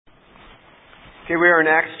Okay, we are in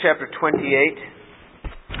Acts chapter 28.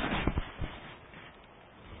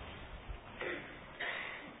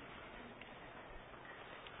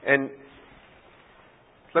 And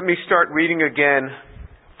let me start reading again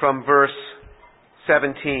from verse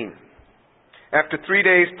 17. After 3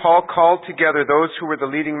 days, Paul called together those who were the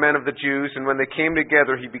leading men of the Jews, and when they came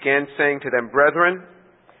together, he began saying to them, "Brethren,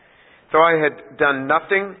 though I had done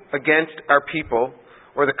nothing against our people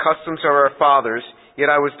or the customs of our fathers, yet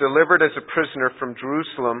I was delivered as a prisoner from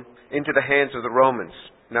Jerusalem into the hands of the Romans."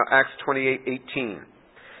 Now Acts 28:18.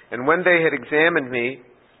 "And when they had examined me,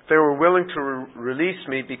 they were willing to release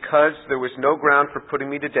me because there was no ground for putting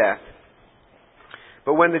me to death.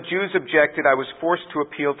 But when the Jews objected, I was forced to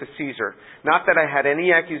appeal to Caesar, not that I had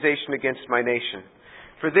any accusation against my nation.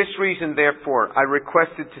 For this reason, therefore, I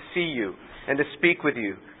requested to see you and to speak with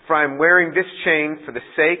you, for I am wearing this chain for the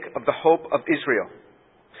sake of the hope of Israel."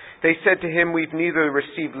 They said to him, "We've neither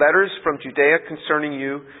received letters from Judea concerning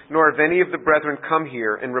you, nor have any of the brethren come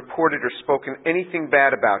here and reported or spoken anything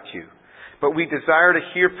bad about you. But we desire to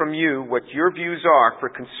hear from you what your views are, for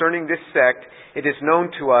concerning this sect, it is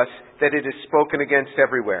known to us that it is spoken against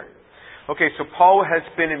everywhere." Okay, so Paul has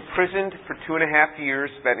been imprisoned for 2.5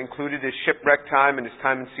 years. That included his shipwreck time and his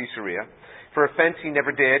time in Caesarea, for offense he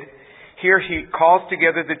never did. Here he calls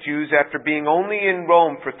together the Jews after being only in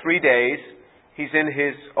Rome for 3 days. He's in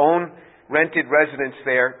his own rented residence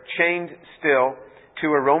there, chained still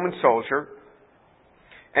to a Roman soldier.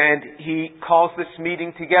 And he calls this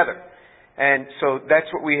meeting together. And so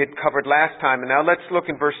that's what we had covered last time. And now let's look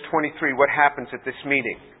in verse 23, what happens at this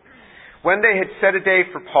meeting. "When they had set a day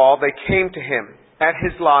for Paul, they came to him at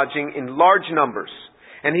his lodging in large numbers.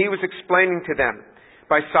 And he was explaining to them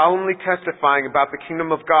by solemnly testifying about the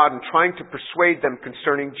kingdom of God and trying to persuade them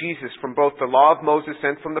concerning Jesus from both the law of Moses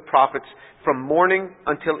and from the prophets, from morning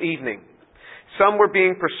until evening. Some were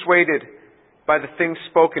being persuaded by the things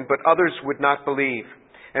spoken, but others would not believe.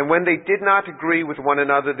 And when they did not agree with one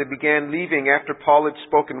another, they began leaving after Paul had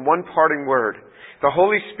spoken one parting word. The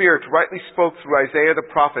Holy Spirit rightly spoke through Isaiah the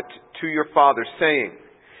prophet to your fathers, saying,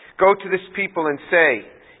 'Go to this people and say,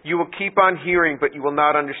 you will keep on hearing, but you will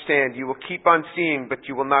not understand. You will keep on seeing, but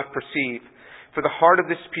you will not perceive. For the heart of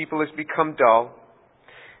this people has become dull,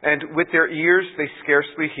 and with their ears they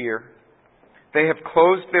scarcely hear. They have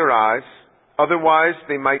closed their eyes. Otherwise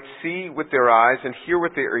they might see with their eyes and hear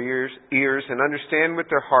with their ears and understand with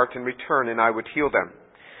their heart and return, and I would heal them.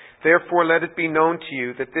 Therefore let it be known to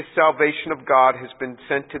you that this salvation of God has been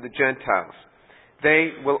sent to the Gentiles.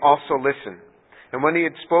 They will also listen.' And when he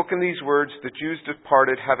had spoken these words, the Jews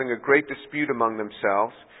departed, having a great dispute among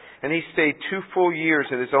themselves. And he stayed 2 full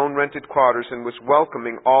years in his own rented quarters and was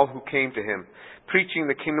welcoming all who came to him, preaching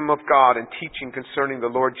the kingdom of God and teaching concerning the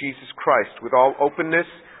Lord Jesus Christ with all openness,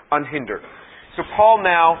 unhindered." So Paul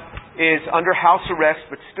now is under house arrest,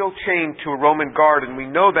 but still chained to a Roman guard. And we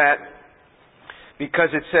know that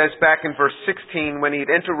because it says back in verse 16, when he had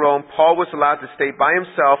entered Rome, Paul was allowed to stay by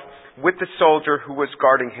himself with the soldier who was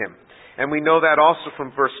guarding him. And we know that also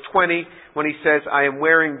from verse 20, when he says, "I am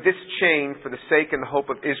wearing this chain for the sake and the hope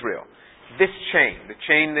of Israel." This chain, the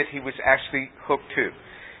chain that he was actually hooked to,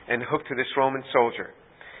 and hooked to this Roman soldier.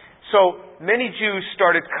 So many Jews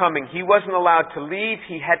started coming. He wasn't allowed to leave.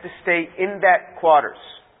 He had to stay in that quarters.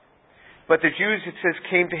 But the Jews, it says,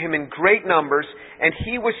 came to him in great numbers, and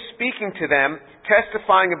he was speaking to them,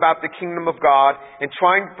 testifying about the kingdom of God, and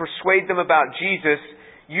trying to persuade them about Jesus,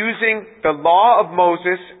 using the law of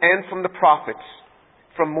Moses and from the prophets,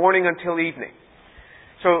 from morning until evening.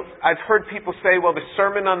 So I've heard people say, well, the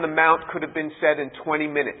Sermon on the Mount could have been said in 20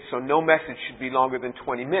 minutes, so no message should be longer than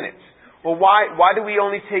 20 minutes. Well, why do we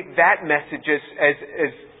only take that message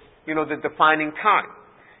as the defining time?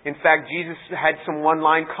 In fact, Jesus had some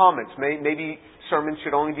one-line comments. Maybe sermons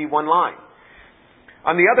should only be one line.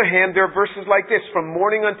 On the other hand, there are verses like this, from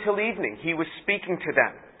morning until evening, he was speaking to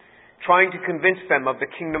them, trying to convince them of the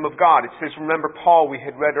kingdom of God. It says, remember Paul, we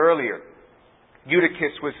had read earlier,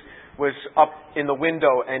 Eutychus was up in the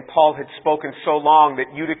window, and Paul had spoken so long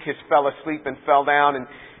that Eutychus fell asleep and fell down,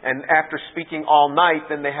 and after speaking all night,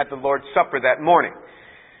 then they had the Lord's Supper that morning.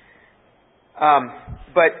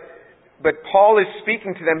 But Paul is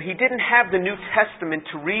speaking to them. He didn't have the New Testament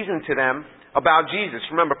to reason to them about Jesus.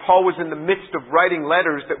 Remember, Paul was in the midst of writing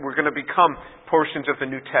letters that were going to become portions of the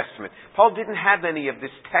New Testament. Paul didn't have any of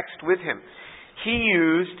this text with him. He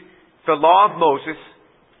used the law of Moses,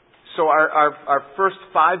 so our first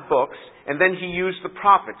 5 books, and then he used the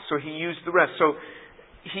prophets, so he used the rest. So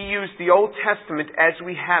he used the Old Testament as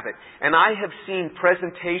we have it. And I have seen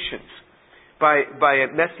presentations by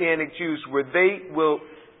Messianic Jews where they will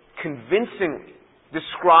convincingly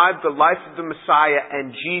describe the life of the Messiah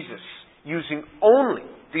and Jesus using only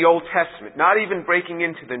the Old Testament, not even breaking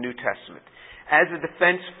into the New Testament, as a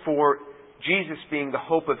defense for Jesus being the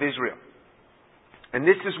hope of Israel. And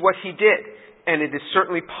this is what he did. And it is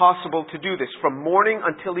certainly possible to do this from morning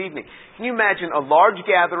until evening. Can you imagine a large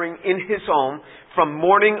gathering in his home from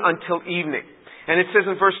morning until evening? And it says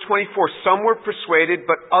in verse 24, some were persuaded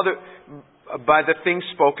by the things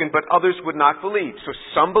spoken, but others would not believe. So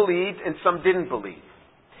some believed and some didn't believe.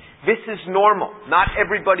 This is normal. Not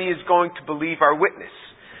everybody is going to believe our witness.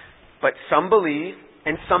 But some believe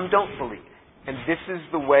and some don't believe. And this is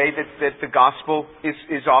the way that the gospel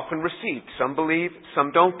is often received. Some believe,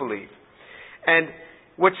 some don't believe. And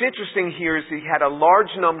what's interesting here is he had a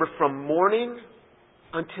large number from morning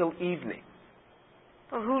until evening.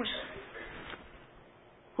 Well,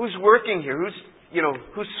 who's working here?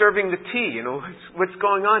 Who's serving the tea? What's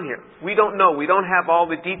going on here? We don't know. We don't have all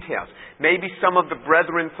the details. Maybe some of the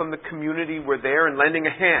brethren from the community were there and lending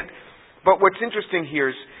a hand. But what's interesting here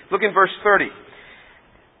is, look in verse 30.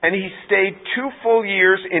 And he stayed 2 full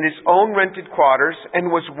years in his own rented quarters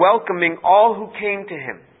and was welcoming all who came to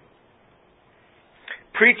him,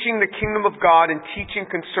 preaching the kingdom of God and teaching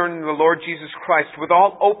concerning the Lord Jesus Christ with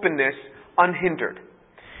all openness, unhindered.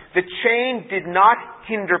 The chain did not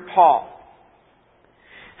hinder Paul.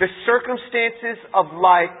 The circumstances of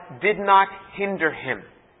life did not hinder him.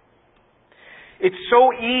 It's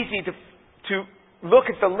so easy to look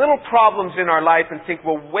at the little problems in our life and think,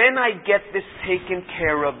 well, when I get this taken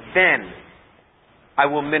care of, then I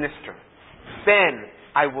will minister. Then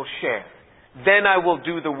I will share. Then I will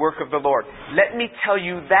do the work of the Lord. Let me tell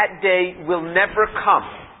you, that day will never come.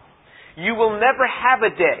 You will never have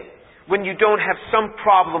a day when you don't have some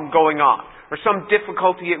problem going on, or some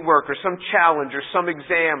difficulty at work, or some challenge, or some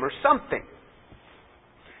exam, or something.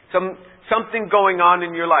 Something going on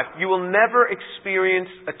in your life. You will never experience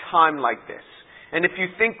a time like this. And if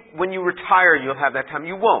you think when you retire you'll have that time,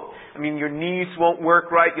 you won't. Your knees won't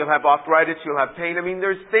work right, you'll have arthritis, you'll have pain.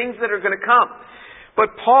 There's things that are going to come.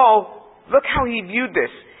 But Paul, look how he viewed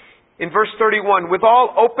this. In verse 31, with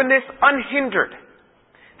all openness, unhindered.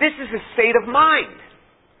 This is a state of mind.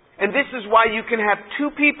 And this is why you can have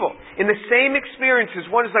 2 people in the same experiences.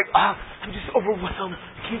 One is like, I'm just overwhelmed,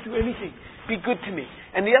 I can't do anything, be good to me.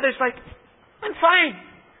 And the other's like, I'm fine.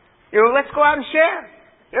 Let's go out and share.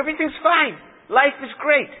 Everything's fine. Life is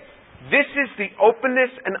great. This is the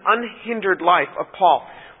openness and unhindered life of Paul.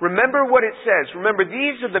 Remember what it says. Remember,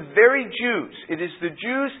 these are the very Jews. It is the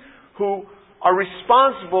Jews who are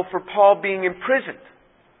responsible for Paul being imprisoned.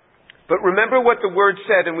 But remember what the Word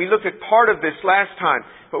said, and we looked at part of this last time,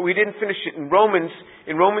 but we didn't finish it in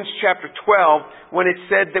Romans chapter 12, when it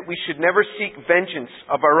said that we should never seek vengeance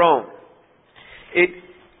of our own. It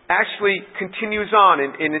actually continues on,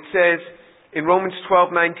 and it says, in Romans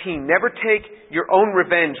 12:19, never take your own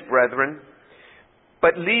revenge, brethren,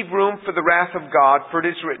 but leave room for the wrath of God, for it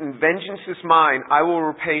is written, vengeance is mine, I will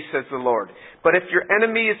repay, says the Lord. But if your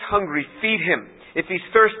enemy is hungry, feed him. If he's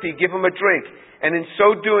thirsty, give him a drink. And in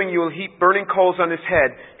so doing, you will heap burning coals on his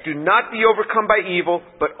head. Do not be overcome by evil,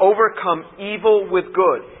 but overcome evil with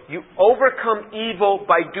good. You overcome evil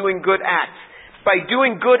by doing good acts. By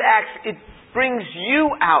doing good acts, it brings you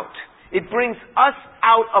out. It brings us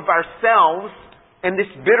out of ourselves and this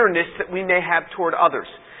bitterness that we may have toward others.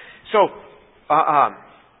 So,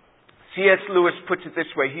 C.S. Lewis puts it this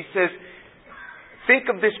way. He says, think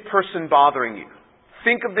of this person bothering you.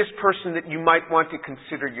 Think of this person that you might want to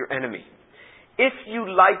consider your enemy. If you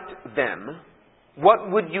liked them,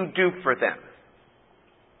 what would you do for them?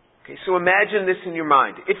 Okay, so imagine this in your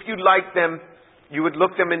mind. If you liked them, you would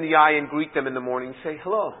look them in the eye and greet them in the morning and say,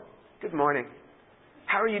 hello, good morning.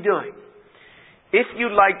 How are you doing? If you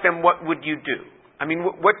like them, what would you do?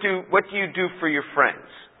 What do you do for your friends?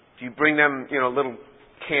 Do you bring them, a little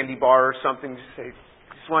candy bar or something? Just say,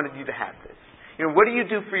 just wanted you to have this. What do you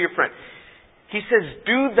do for your friend? He says,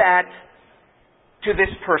 do that to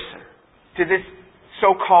this person, to this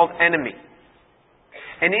so-called enemy.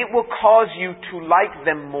 And it will cause you to like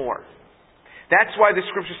them more. That's why the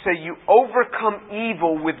scriptures say you overcome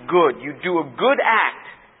evil with good. You do a good act,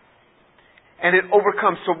 and it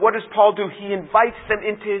overcomes. So what does Paul do? He invites them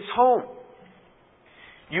into his home.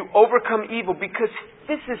 You overcome evil because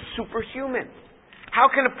this is superhuman. How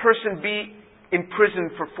can a person be in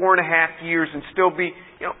prison for 4.5 years and still be,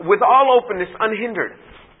 with all openness, unhindered?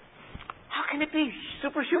 How can it be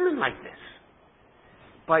superhuman like this?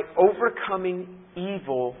 By overcoming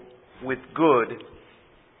evil with good,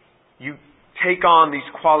 you take on these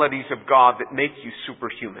qualities of God that make you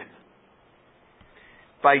superhuman.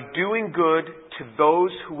 By doing good to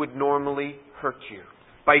those who would normally hurt you.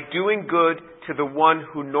 By doing good to the one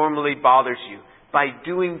who normally bothers you. by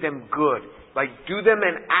doing them good. Like, do them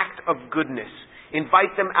an act of goodness.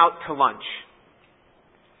 Invite them out to lunch.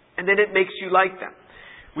 And then it makes you like them.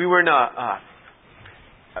 We were in I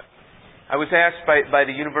was asked by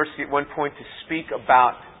the university at one point to speak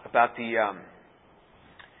about the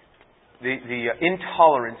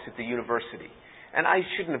intolerance at the university. And I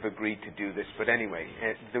shouldn't have agreed to do this, but anyway,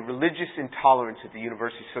 the religious intolerance at the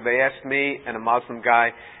university. So they asked me and a Muslim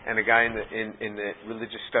guy and a guy in the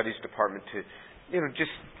religious studies department to,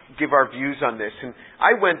 just give our views on this. And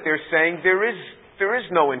I went there saying there is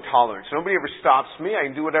no intolerance. Nobody ever stops me. I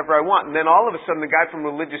can do whatever I want. And then all of a sudden, the guy from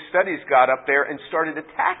religious studies got up there and started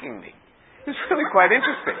attacking me. It was really quite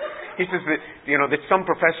interesting. He says that that some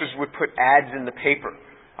professors would put ads in the paper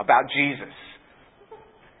about Jesus.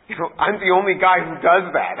 I'm the only guy who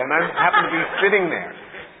does that, and I happen to be sitting there.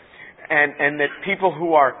 And that people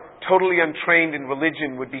who are totally untrained in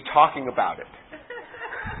religion would be talking about it.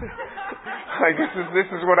 Like, this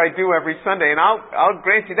is what I do every Sunday, and I'll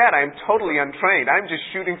grant you that. I am totally untrained. I'm just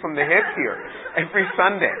shooting from the hip here every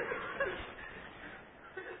Sunday.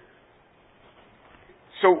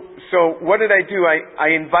 So what did I do?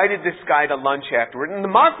 I invited this guy to lunch afterward, and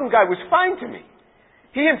the Muslim guy was fine to me.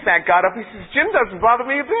 He, in fact, got up. He says, Jim doesn't bother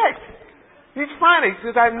me a bit. He's fine. He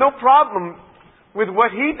says, I have no problem with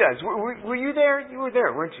what he does. Were you there? You were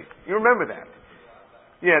there, weren't you? You remember that?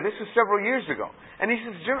 Yeah, this was several years ago. And he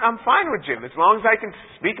says, Jim, I'm fine with Jim. As long as I can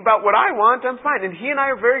speak about what I want, I'm fine. And he and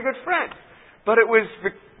I are very good friends. But it was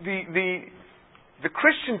the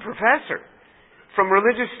Christian professor from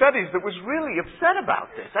religious studies that was really upset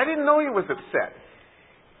about this. I didn't know he was upset.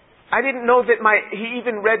 I didn't know that he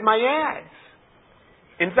even read my ads.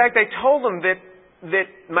 In fact, I told him that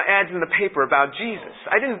my ads in the paper about Jesus,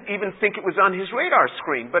 I didn't even think it was on his radar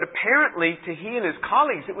screen. But apparently, to he and his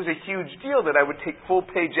colleagues, it was a huge deal that I would take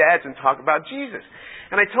full-page ads and talk about Jesus.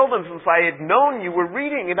 And I told him if I had known you were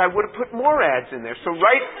reading it, I would have put more ads in there. So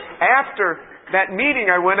right after that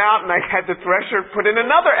meeting, I went out and I had the Thresher put in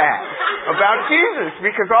another ad about Jesus,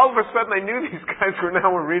 because all of a sudden I knew these guys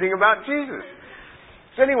were reading about Jesus.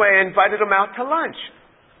 So anyway, I invited them out to lunch.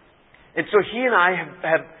 And so he and I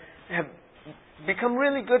have become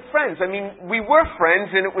really good friends. I mean, we were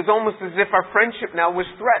friends, and it was almost as if our friendship now was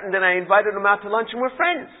threatened, and I invited him out to lunch, and we're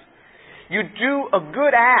friends. You do a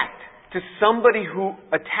good act to somebody who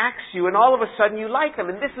attacks you, and all of a sudden you like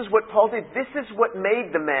them. And this is what Paul did. This is what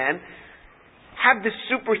made the man have this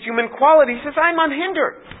superhuman quality. He says, I'm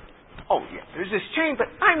unhindered. Oh, yeah, there's this chain,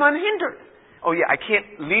 but I'm unhindered. Oh, yeah, I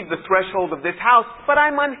can't leave the threshold of this house, but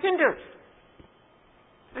I'm unhindered.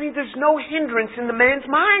 I mean, there's no hindrance in the man's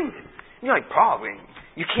mind. You're like, Paul,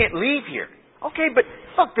 you can't leave here. Okay, but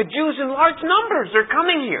look, the Jews in large numbers are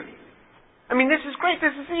coming here. I mean, this is great.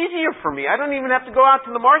 This is easier for me. I don't even have to go out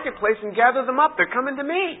to the marketplace and gather them up. They're coming to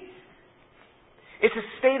me. It's a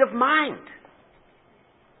state of mind.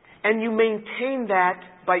 And you maintain that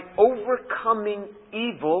by overcoming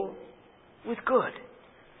evil with good.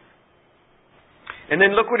 And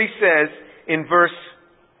then look what he says in verse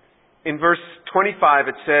 25,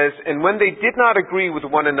 it says, and when they did not agree with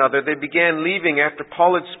one another, they began leaving after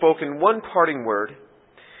Paul had spoken one parting word.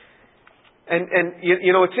 And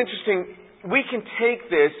it's interesting. We can take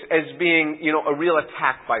this as being, a real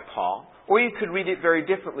attack by Paul. Or you could read it very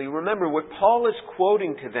differently. Remember, what Paul is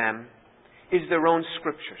quoting to them is their own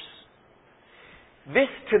scriptures. This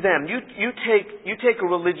to them, you take a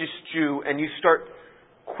religious Jew and you start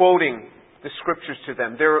quoting the scriptures to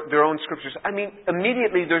them, their own scriptures. I mean,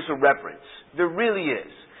 immediately there's a reverence. There really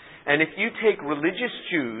is. And if you take religious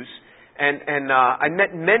Jews, and I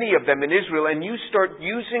met many of them in Israel, and you start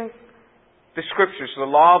using the scriptures, the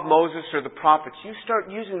law of Moses or the prophets, you start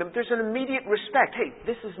using them, there's an immediate respect. Hey,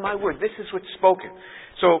 this is my word. This is what's spoken.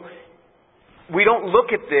 So we don't look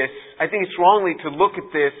at this, I think it's wrongly to look at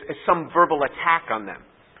this as some verbal attack on them.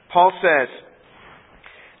 Paul says,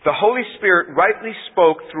 the Holy Spirit rightly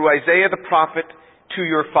spoke through Isaiah the prophet to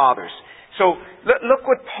your fathers. So look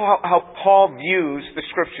how Paul views the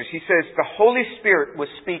scriptures. He says the Holy Spirit was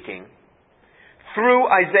speaking through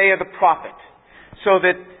Isaiah the prophet. So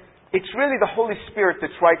that it's really the Holy Spirit that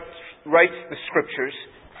writes the scriptures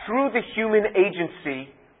through the human agency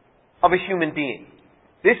of a human being.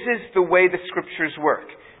 This is the way the scriptures work.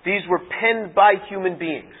 These were penned by human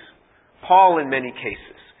beings. Paul in many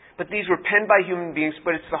cases. But these were penned by human beings,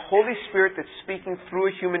 but it's the Holy Spirit that's speaking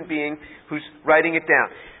through a human being who's writing it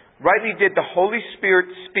down. Rightly did the Holy Spirit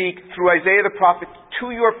speak through Isaiah the prophet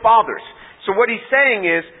to your fathers. So what he's saying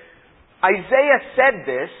is, Isaiah said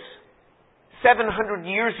this 700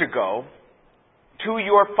 years ago to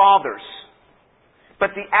your fathers.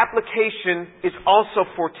 But the application is also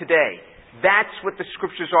for today. That's what the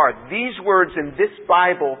Scriptures are. These words in this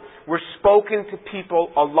Bible were spoken to people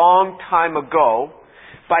a long time ago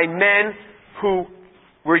by men who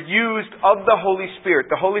were used of the Holy Spirit.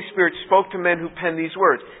 The Holy Spirit spoke to men who penned these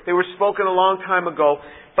words. They were spoken a long time ago,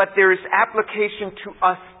 but there is application to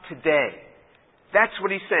us today. That's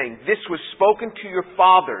what he's saying. This was spoken to your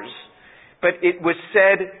fathers, but it was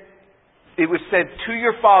said to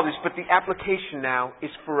your fathers, but the application now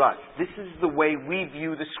is for us. This is the way we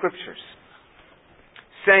view the Scriptures.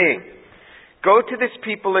 Saying, go to this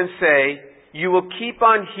people and say, you will keep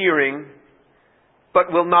on hearing,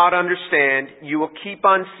 but will not understand. You will keep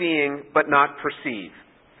on seeing, but not perceive.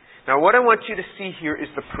 Now what I want you to see here is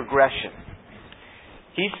the progression.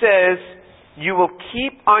 He says, you will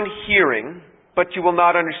keep on hearing, but you will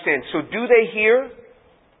not understand. So do they hear?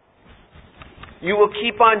 You will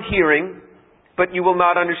keep on hearing, but you will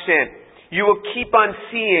not understand. You will keep on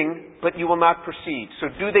seeing, but you will not perceive. So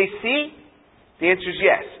do they see? The answer is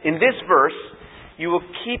yes. In this verse, you will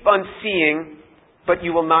keep on seeing, but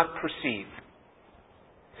you will not perceive.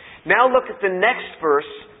 Now look at the next verse,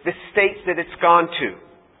 the state that it's gone to.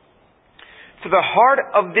 For the heart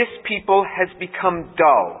of this people has become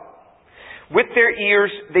dull. With their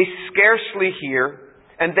ears they scarcely hear,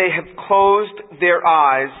 and they have closed their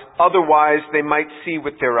eyes, otherwise they might see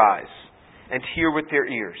with their eyes, and hear with their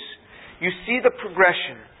ears. You see the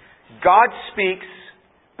progression. God speaks,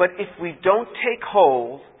 but if we don't take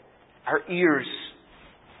hold, our ears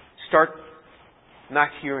start not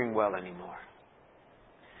hearing well anymore.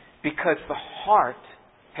 Because the heart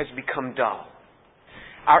has become dull.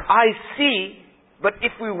 Our eyes see, but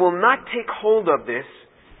if we will not take hold of this,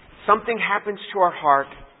 something happens to our heart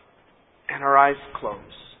and our eyes close.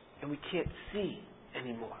 And we can't see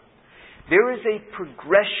anymore. There is a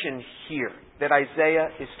progression here that Isaiah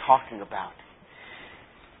is talking about.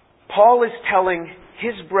 Paul is telling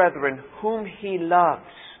his brethren whom he loves.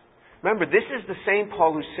 Remember, this is the same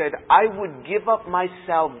Paul who said, I would give up my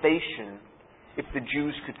salvation if the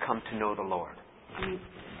Jews could come to know the Lord. I mean,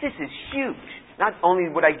 this is huge. Not only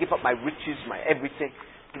would I give up my riches, my everything,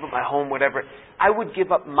 give up my home, whatever, I would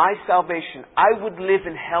give up my salvation. I would live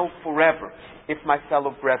in hell forever if my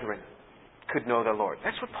fellow brethren could know the Lord.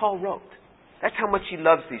 That's what Paul wrote. That's how much he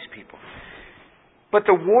loves these people. But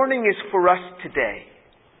the warning is for us today.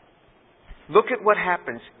 Look at what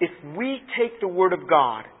happens. If we take the Word of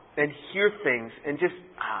God and hear things and just,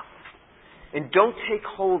 and don't take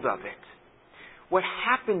hold of it, what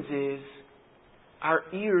happens is our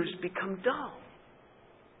ears become dull.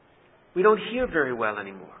 We don't hear very well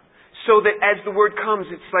anymore. So that as the Word comes,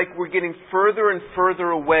 it's like we're getting further and further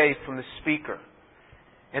away from the speaker.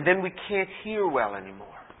 And then we can't hear well anymore.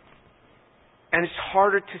 And it's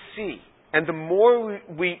harder to see. And the more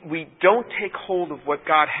we don't take hold of what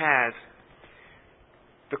God has,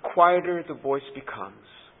 the quieter the voice becomes.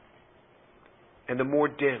 And the more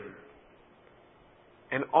dim.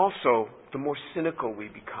 And also, the more cynical we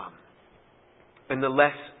become. And the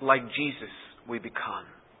less like Jesus we become.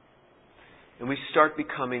 And we start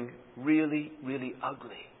becoming really, really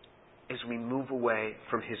ugly as we move away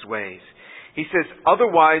from His ways. He says,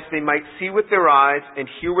 otherwise they might see with their eyes and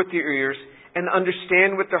hear with their ears and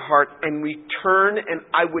understand with their heart and return and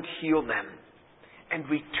I would heal them. And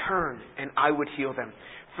return and I would heal them.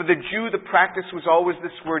 For the Jew, the practice was always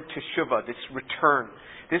this word teshuvah, this return.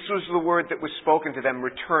 This was the word that was spoken to them,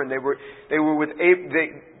 return. They were with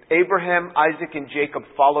Abraham, Isaac, and Jacob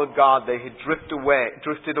followed God. They had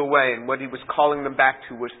drifted away, and what He was calling them back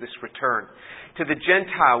to was this return. To the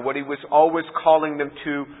Gentile, what He was always calling them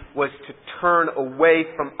to was to turn away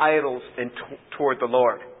from idols and toward the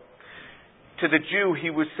Lord. To the Jew,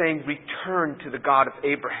 He was saying, return to the God of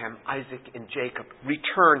Abraham, Isaac, and Jacob.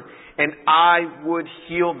 Return, and I would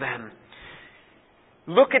heal them.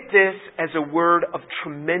 Look at this as a word of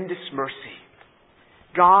tremendous mercy.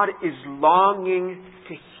 God is longing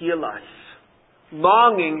to heal us,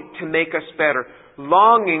 longing to make us better,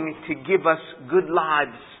 longing to give us good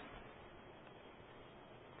lives.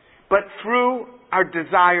 But through our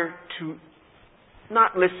desire to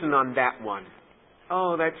not listen on that one,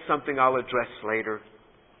 oh, that's something I'll address later.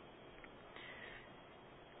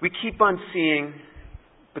 We keep on seeing,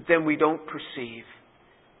 but then we don't perceive.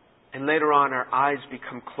 And later on our eyes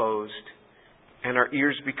become closed and our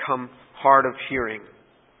ears become hard of hearing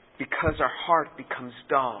because our heart becomes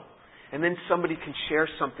dull. And then somebody can share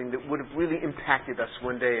something that would have really impacted us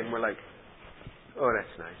one day and we're like, oh,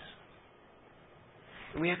 that's nice.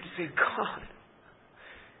 And we have to say, God,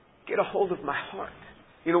 get a hold of my heart.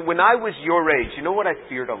 You know, when I was your age, you know what I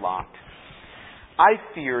feared a lot? I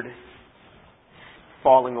feared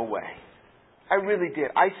falling away. I really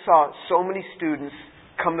did. I saw so many students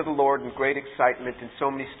come to the Lord in great excitement, and so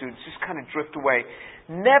many students just kind of drift away.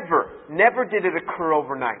 Never did it occur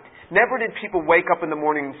overnight. Never did people wake up in the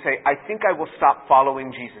morning and say, I think I will stop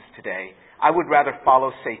following Jesus today. I would rather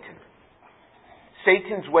follow Satan.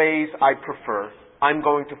 Satan's ways I prefer. I'm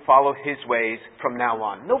going to follow his ways from now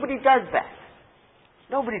on. Nobody does that.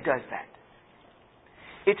 Nobody does that.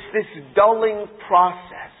 It's this dulling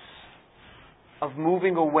process of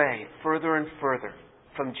moving away further and further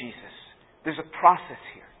from Jesus. There's a process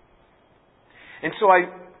here. And so I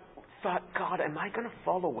thought, God, am I going to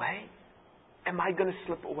fall away? Am I going to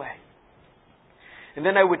slip away? And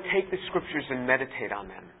then I would take the scriptures and meditate on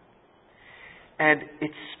them. And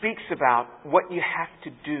it speaks about what you have to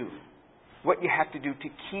do. What you have to do to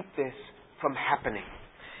keep this from happening.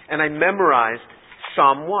 And I memorized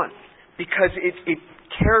Psalm 1 because it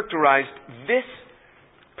characterized this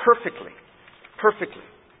perfectly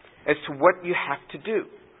as to what you have to do.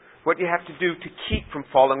 What you have to do to keep from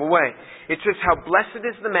falling away. It says, how blessed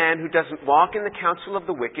is the man who doesn't walk in the counsel of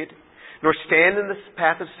the wicked, nor stand in the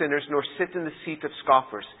path of sinners, nor sit in the seat of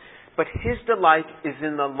scoffers. But his delight is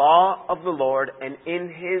in the law of the Lord, and in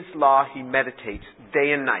his law he meditates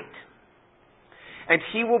day and night. And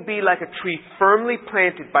he will be like a tree firmly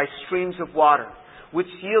planted by streams of water, which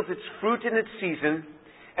yields its fruit in its season,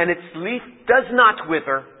 and its leaf does not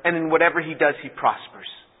wither, and in whatever he does he prospers.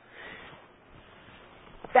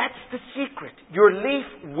 That's the secret. Your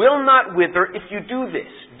leaf will not wither if you do this.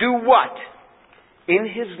 Do what? In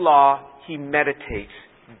his law he meditates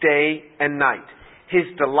day and night. His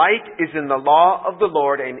delight is in the law of the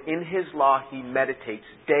Lord, and in his law he meditates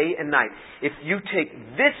day and night. If you take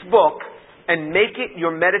this book and make it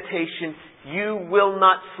your meditation, you will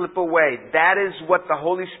not slip away. That is what the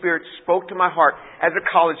Holy Spirit spoke to my heart as a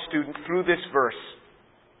college student through this verse.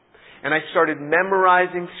 And I started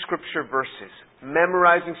memorizing scripture verses.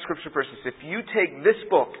 If you take this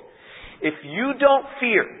book, if you don't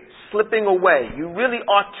fear slipping away, you really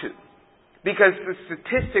ought to. Because the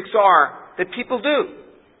statistics are that people do.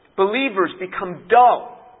 Believers become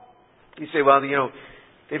dull. You say, well,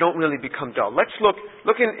 they don't really become dull. Let's look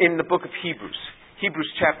in the book of Hebrews.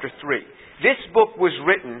 Hebrews chapter 3. This book was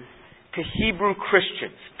written to Hebrew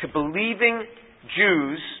Christians, to believing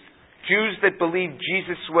Jews that believed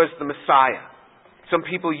Jesus was the Messiah. Some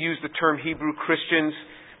people use the term Hebrew Christians.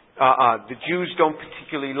 The Jews don't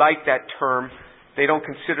particularly like that term. They don't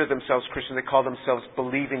consider themselves Christians. They call themselves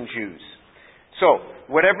believing Jews. So,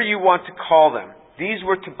 whatever you want to call them, these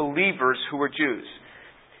were to believers who were Jews.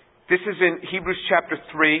 This is in Hebrews chapter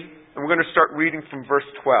 3, and we're going to start reading from verse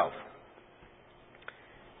 12.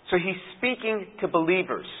 So he's speaking to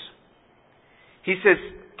believers. He says,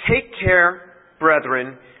 take care,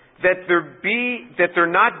 brethren, that there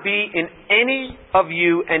not be in any of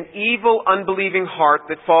you an evil, unbelieving heart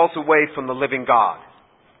that falls away from the living God.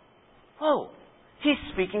 Oh, he's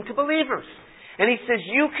speaking to believers. And he says,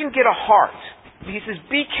 you can get a heart. He says,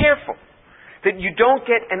 be careful that you don't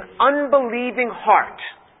get an unbelieving heart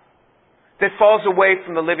that falls away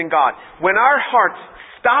from the living God. When our hearts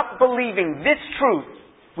stop believing this truth,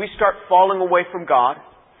 we start falling away from God.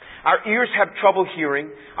 Our ears have trouble hearing.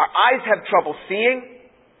 Our eyes have trouble seeing.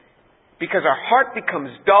 Because our heart becomes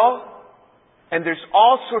dull, and there's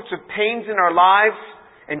all sorts of pains in our lives,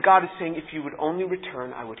 and God is saying, if you would only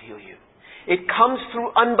return, I would heal you. It comes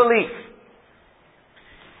through unbelief.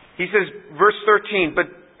 He says, verse 13, but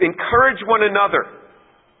encourage one another,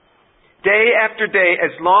 day after day,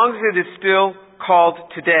 as long as it is still called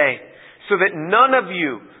today, so that none of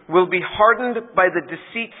you will be hardened by the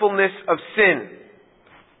deceitfulness of sin.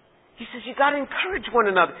 He says, you've got to encourage one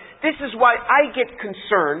another. This is why I get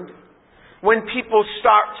concerned when people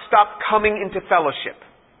stop coming into fellowship.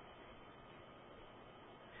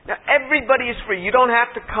 Now, everybody is free. You don't have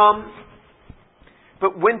to come.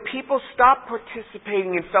 But when people stop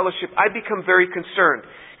participating in fellowship, I become very concerned.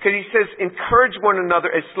 Because he says, encourage one another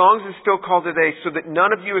as long as it's still called today, so that none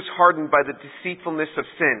of you is hardened by the deceitfulness of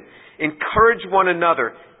sin. Encourage one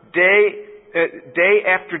another day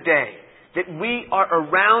after day. That we are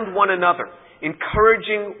around one another,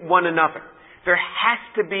 encouraging one another. There has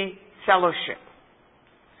to be fellowship.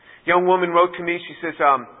 A young woman wrote to me. She says,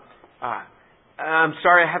 "I'm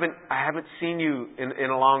sorry, I haven't seen you in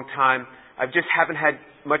a long time. I just haven't had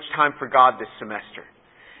much time for God this semester."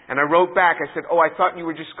 And I wrote back. I said, "Oh, I thought you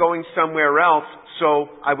were just going somewhere else, so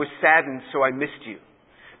I was saddened, so I missed you.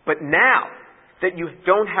 But now that you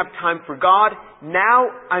don't have time for God, now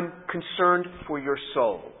I'm concerned for your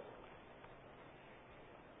soul."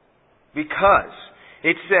 Because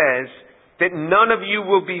it says that none of you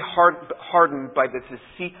will be hardened by the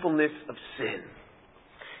deceitfulness of sin.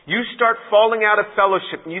 You start falling out of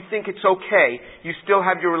fellowship and you think it's okay. You still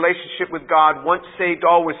have your relationship with God. Once saved,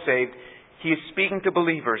 always saved. He is speaking to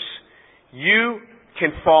believers. You can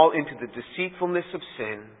fall into the deceitfulness of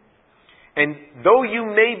sin. And though you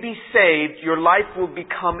may be saved, your life will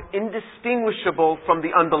become indistinguishable from the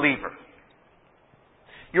unbeliever.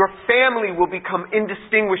 Your family will become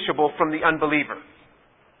indistinguishable from the unbeliever.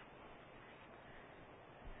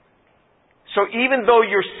 So even though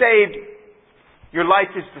you're saved, your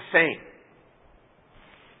life is the same.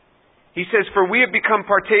 He says, for we have become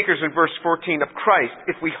partakers, in verse 14, of Christ,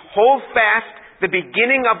 if we hold fast the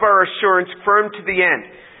beginning of our assurance firm to the end.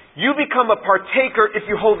 You become a partaker if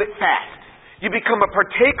you hold it fast. You become a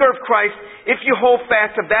partaker of Christ if you hold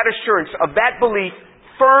fast of that assurance, of that belief,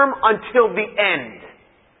 firm until the end.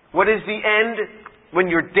 What is the end? When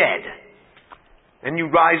you're dead and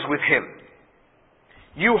you rise with Him.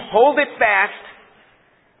 You hold it fast,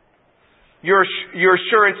 your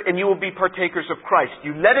assurance, and you will be partakers of Christ.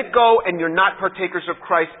 You let it go and you're not partakers of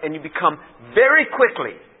Christ, and you become very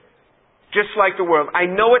quickly just like the world. I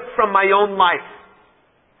know it from my own life.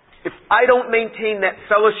 If I don't maintain that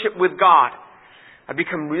fellowship with God, I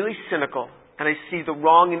become really cynical and I see the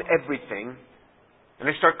wrong in everything, and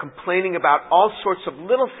I start complaining about all sorts of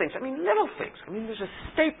little things. Little things. There's a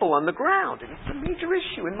staple on the ground and it's a major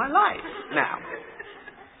issue in my life now.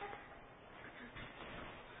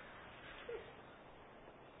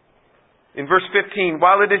 In verse 15,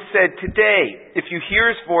 while it is said, today, if you hear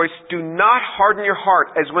His voice, do not harden your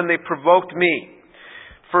heart as when they provoked me.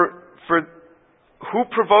 For who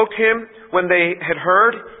provoked Him when they had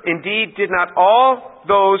heard? Indeed, did not all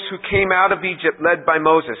those who came out of Egypt led by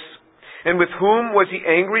Moses? And with whom was He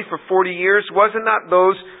angry for 40 years? Was it not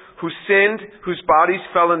those who sinned, whose bodies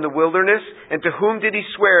fell in the wilderness? And to whom did He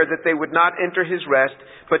swear that they would not enter His rest,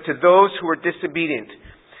 but to those who were disobedient?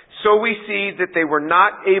 So we see that they were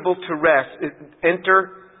not able to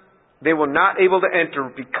enter. They were not able to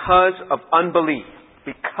enter because of unbelief.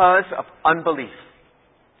 Because of unbelief.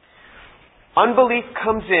 Unbelief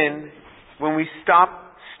comes in when we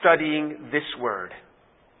stop studying this Word.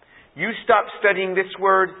 You stop studying this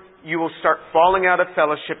Word, you will start falling out of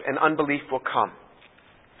fellowship and unbelief will come.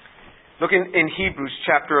 Look in Hebrews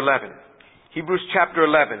chapter 11. Hebrews chapter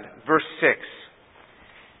 11, verse 6.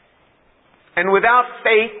 And without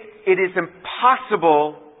faith, it is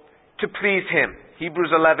impossible to please Him.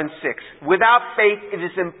 Hebrews 11:6. Without faith, it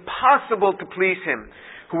is impossible to please Him.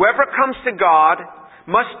 Whoever comes to God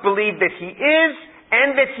must believe that He is,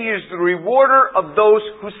 and that He is the rewarder of those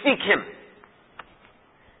who seek Him.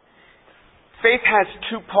 Faith has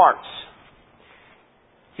two parts.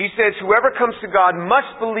 He says, whoever comes to God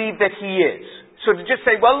must believe that He is. So to just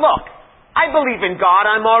say, well, look, I believe in God,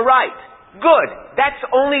 I'm all right. Good. That's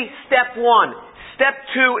only step one. Step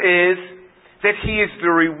two is that He is the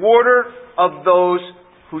rewarder of those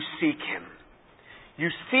who seek Him. You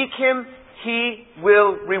seek Him, He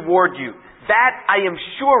will reward you. That I am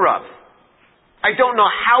sure of. I don't know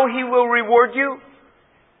how He will reward you,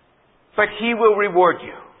 but He will reward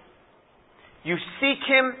you. You seek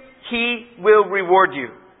Him, He will reward you.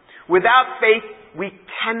 Without faith, we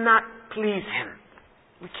cannot please Him.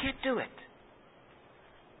 We can't do it.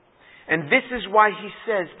 And this is why He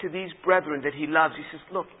says to these brethren that He loves, He says,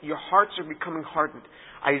 look, your hearts are becoming hardened.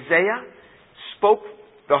 Isaiah spoke,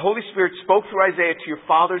 the Holy Spirit spoke through Isaiah to your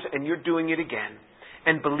fathers, and you're doing it again.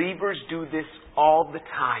 And believers do this all the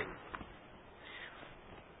time.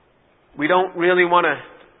 We don't really want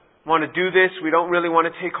to do this. We don't really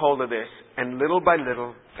want to take hold of this. And little by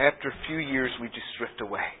little, after a few years, we just drift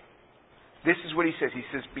away. This is what He says. He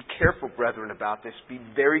says, be careful, brethren, about this. Be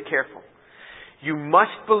very careful. You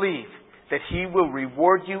must believe that He will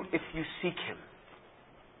reward you if you seek Him.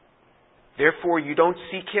 Therefore, you don't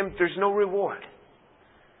seek Him, there's no reward.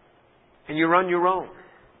 And you're on your own.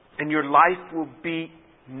 And your life will be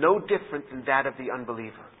no different than that of the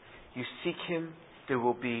unbeliever. You seek Him, there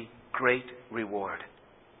will be great reward.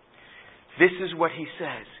 This is what He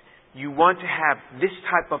says. You want to have this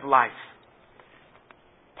type of life.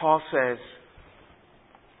 Paul says,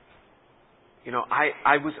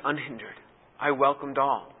 I was unhindered. I welcomed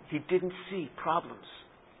all. He didn't see problems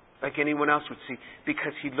like anyone else would see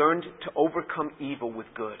because he learned to overcome evil with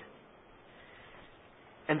good.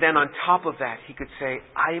 And then on top of that, he could say,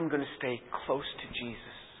 I am going to stay close to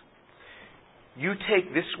Jesus. You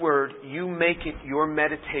take this word, you make it your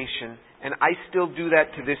meditation, and I still do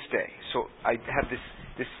that to this day. So I have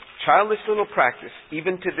this childish little practice,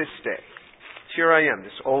 even to this day. Here I am,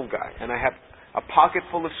 this old guy, and I have a pocket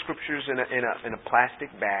full of scriptures in a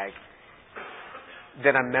plastic bag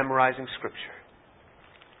that I'm memorizing Scripture.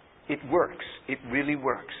 it works. It really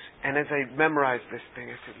works. And as I memorized this thing,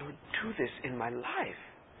 I said, Lord, do this in my life.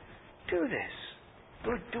 Do this.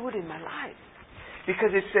 Lord, do it in my life. Because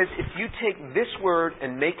it says, if you take this word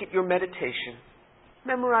and make it your meditation,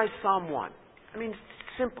 memorize Psalm 1. I mean, it's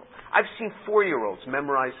simple. I've seen 4-year-olds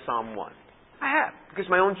memorize Psalm 1. I have, because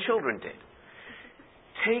my own children did.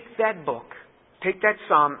 Take that book, take that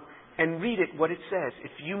psalm, and read it what it says.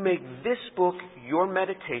 If you make this book your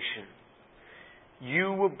meditation,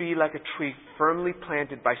 you will be like a tree firmly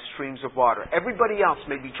planted by streams of water. Everybody else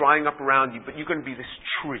may be drying up around you, but you're going to be this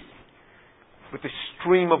tree with a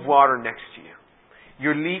stream of water next to you.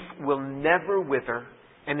 Your leaf will never wither,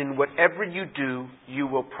 and in whatever you do, you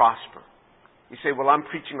will prosper. You say, well, I'm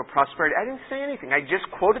preaching a prosperity. I didn't say anything. I just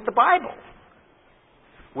quoted the Bible.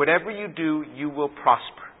 Whatever you do, you will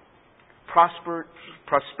prosper.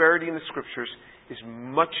 Prosperity in the Scriptures is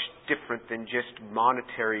much different than just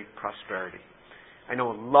monetary prosperity. I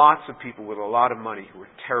know lots of people with a lot of money who are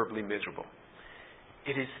terribly miserable.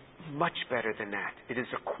 It is much better than that. It is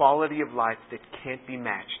a quality of life that can't be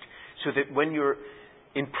matched. So that when you're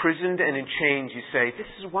imprisoned and in chains, you say, this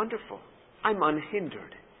is wonderful. I'm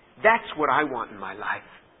unhindered. That's what I want in my life.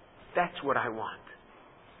 That's what I want.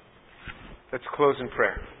 Let's close in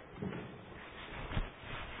prayer.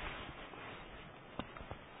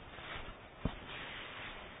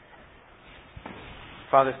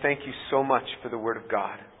 Father, thank you so much for the Word of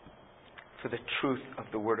God, for the truth of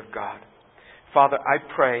the Word of God. Father, I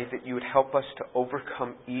pray that you would help us to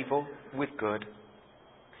overcome evil with good,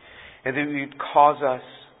 and that you would cause us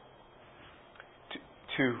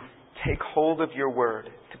to take hold of your Word,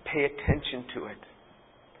 to pay attention to it,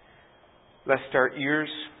 lest our ears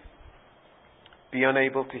be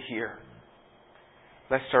unable to hear,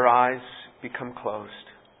 lest our eyes become closed,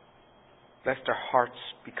 lest our hearts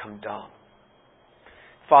become dull.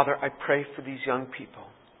 Father, I pray for these young people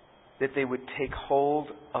that they would take hold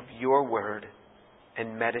of your word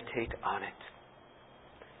and meditate on it,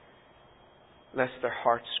 lest their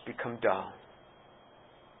hearts become dull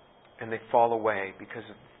and they fall away because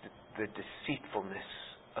of the deceitfulness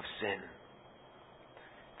of sin.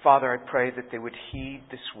 Father, I pray that they would heed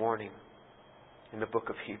this warning in the book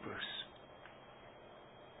of Hebrews.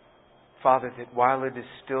 Father, that while it is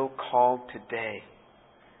still called today,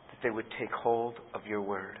 that they would take hold of your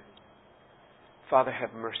word. Father,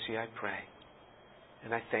 have mercy, I pray.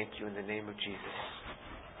 And I thank you in the name of Jesus.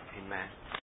 Amen.